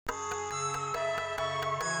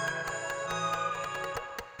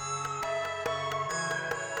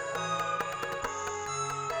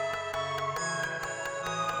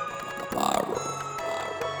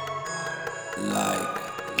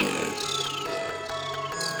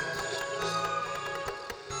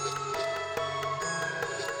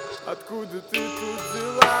Откуда ты тут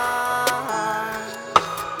взялась?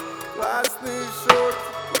 Классный шорт,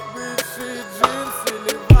 бывшие джинсы,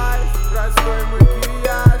 левайс, простой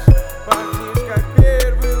макияж. Пахнешь как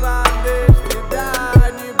первый ландыш, тебя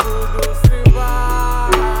не буду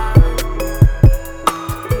срывать.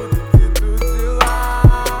 Откуда ты тут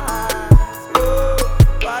взялась? О,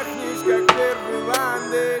 пахнешь как первый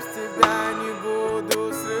ландыш, тебя не буду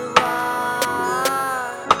срывать.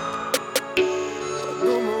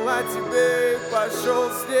 Подумал о тебе и пошел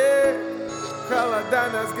снег. Холода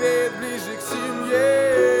нас греет ближе к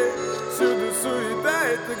семье. Всюду суета,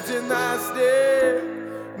 это где нас нет.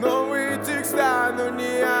 Новые текста, но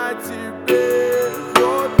не о тебе.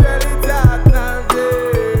 Хлопья летят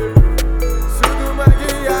наверх. Всюду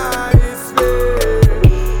магия и свет. И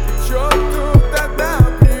чё тут одна,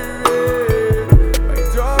 привет.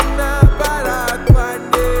 Пойдем на парад планет.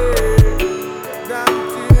 Дам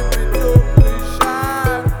тебе теплый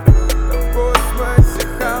шар. Там в космосе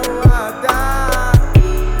холода.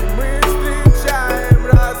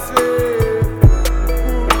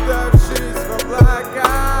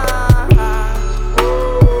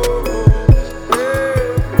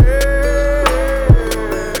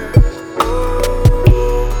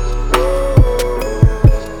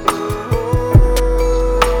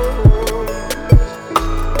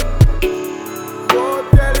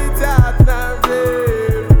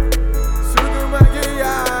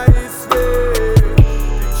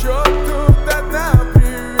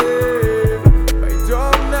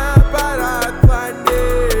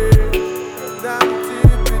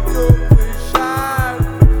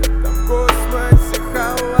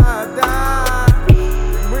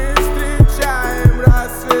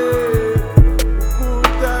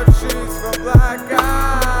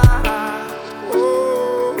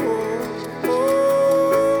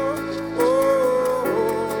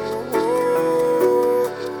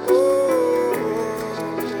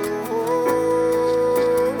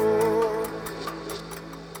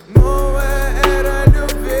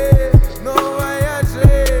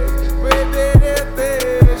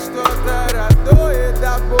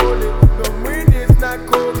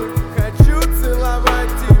 Хочу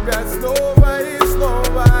целовать тебя снова и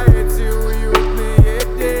снова. Эти уютные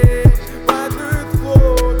дни падают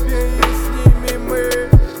хлопья, и с ними мы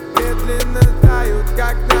медленно тают,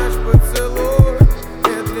 как наш поцелуй.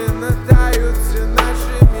 Медленно тают все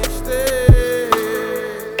наши мечты.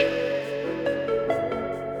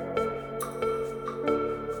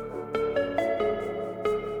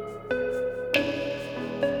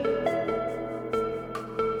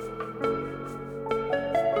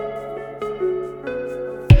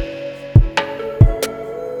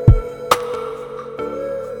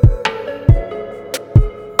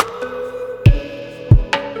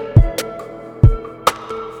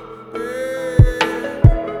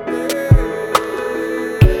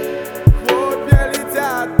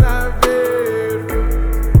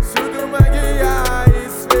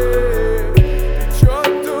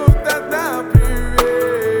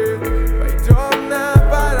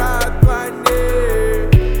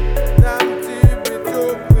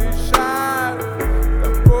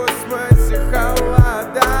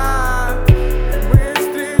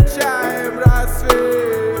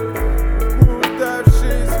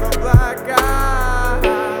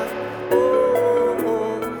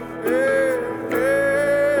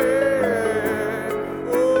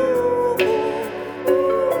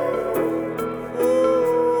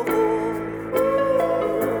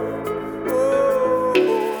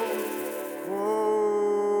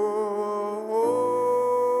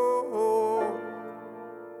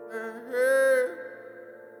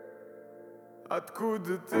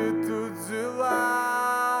 Откуда ты тут взялась?